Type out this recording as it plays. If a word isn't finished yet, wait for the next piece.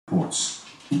reports.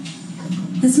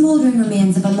 The smouldering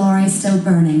remains of a lorry still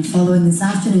burning following this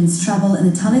afternoon's trouble in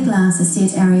the Tullyglass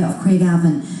estate area of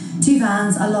Craigavon. 2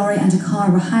 vans, a lorry and a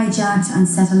car were hijacked and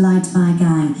set alight by a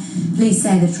gang. Police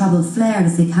say the trouble flared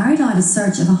as they carried out a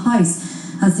search of a house.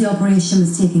 As the operation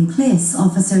was taking place,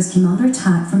 officers came under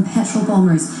attack from petrol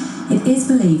bombers. It is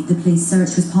believed the police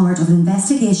search was part of an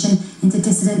investigation into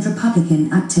dissident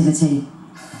Republican activity.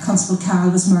 Constable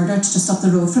Carroll was murdered just up the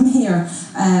road from here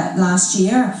last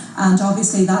year, and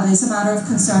obviously that is a matter of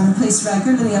concern, and police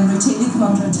regularly and routinely come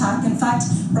under attack. In fact,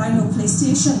 Brownlow Police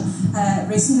Station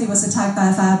recently was attacked by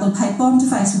a viable pipe bomb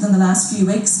device within the last few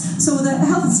weeks. So the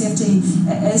health and safety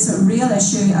is a real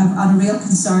issue and a real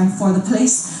concern for the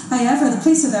police. However, the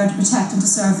police are there to protect and to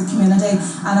serve the community,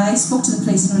 and I spoke to the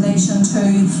police in relation to,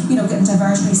 getting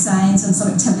diversionary signs and some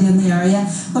activity in the area.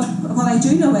 But what I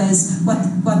do know is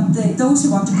those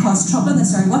who want to cause trouble in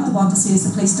this area, what they want to see is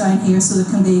the police down here so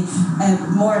there can be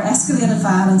more escalated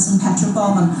violence and petrol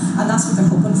bombing, and that's what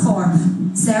they're hoping for.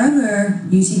 Sarah Moore,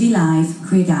 UTV Live,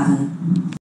 Craigavon.